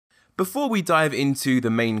Before we dive into the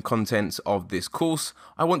main contents of this course,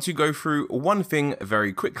 I want to go through one thing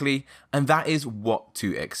very quickly, and that is what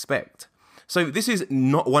to expect. So this is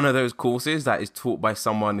not one of those courses that is taught by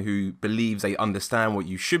someone who believes they understand what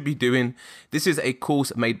you should be doing. This is a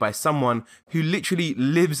course made by someone who literally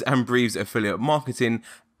lives and breathes affiliate marketing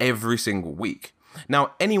every single week.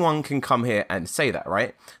 Now, anyone can come here and say that,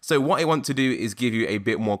 right? So what I want to do is give you a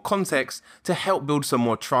bit more context to help build some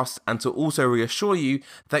more trust and to also reassure you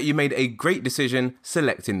that you made a great decision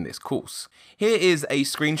selecting this course. Here is a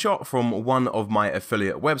screenshot from one of my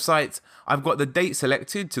affiliate websites. I've got the date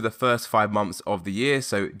selected to the first 5 months of the year,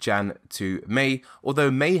 so Jan to May,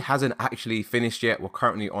 although May hasn't actually finished yet. We're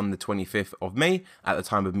currently on the 25th of May at the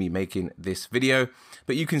time of me making this video,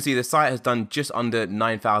 but you can see the site has done just under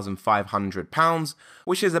 £9,500,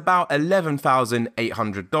 which is about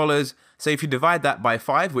 $11,800. So if you divide that by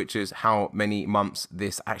 5, which is how many months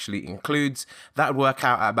this actually includes, that would work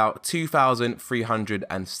out at about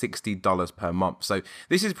 $2,360 per month. So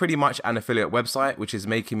this is pretty much an affiliate website, which is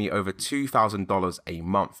making me over $2,000 a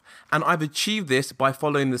month. And I've achieved this by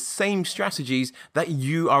following the same strategies that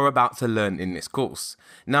you are about to learn in this course.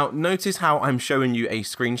 Now, notice how I'm showing you a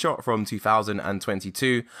screenshot from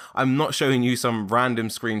 2022. I'm not showing you some random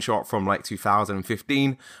screenshot from like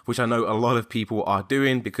 2015, which I know a lot of people are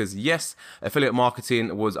doing because yes, affiliate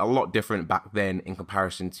marketing was a lot different back then in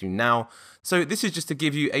comparison to now. So this is just to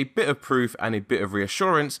give you a bit of proof and a bit of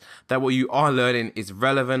reassurance that what you are learning is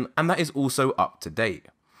relevant and that is also up to date.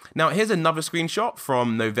 Now here's another screenshot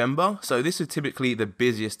from November. So this is typically the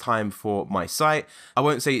busiest time for my site. I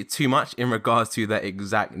won't say too much in regards to that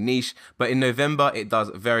exact niche, but in November it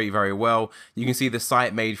does very, very well. You can see the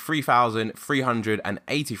site made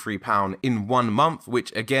 £3,383 in 1 month,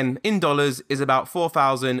 which again in dollars is about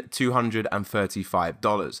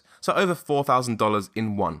 $4,235. So over $4,000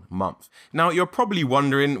 in 1 month. Now you're probably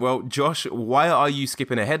wondering, well, Josh, why are you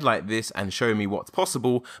skipping ahead like this and showing me what's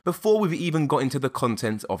possible before we've even got into the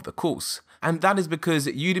content of the course? And that is because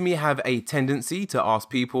Udemy have a tendency to ask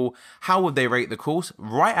people how would they rate the course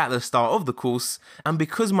right at the start of the course, and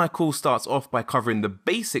because my course starts off by covering the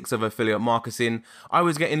basics of affiliate marketing, I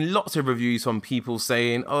was getting lots of reviews from people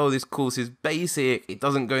saying, oh, this course is basic, it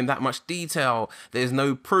doesn't go in that much detail, there's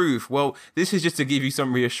no proof. Well, this is just to give you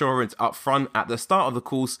some reassurance up front at the start of the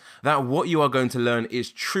course that what you are going to learn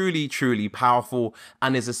is truly, truly powerful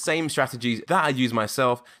and is the same strategies that I use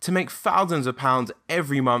myself to make thousands of pounds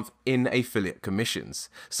every month in affiliate commissions.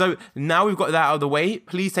 So now we've got that out of the way,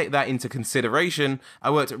 please take that into consideration. I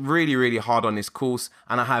worked really, really hard on this course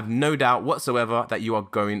and I have no doubt whatsoever that you are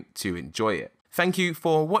going to enjoy it. Thank you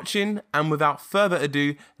for watching, and without further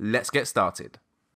ado, let's get started.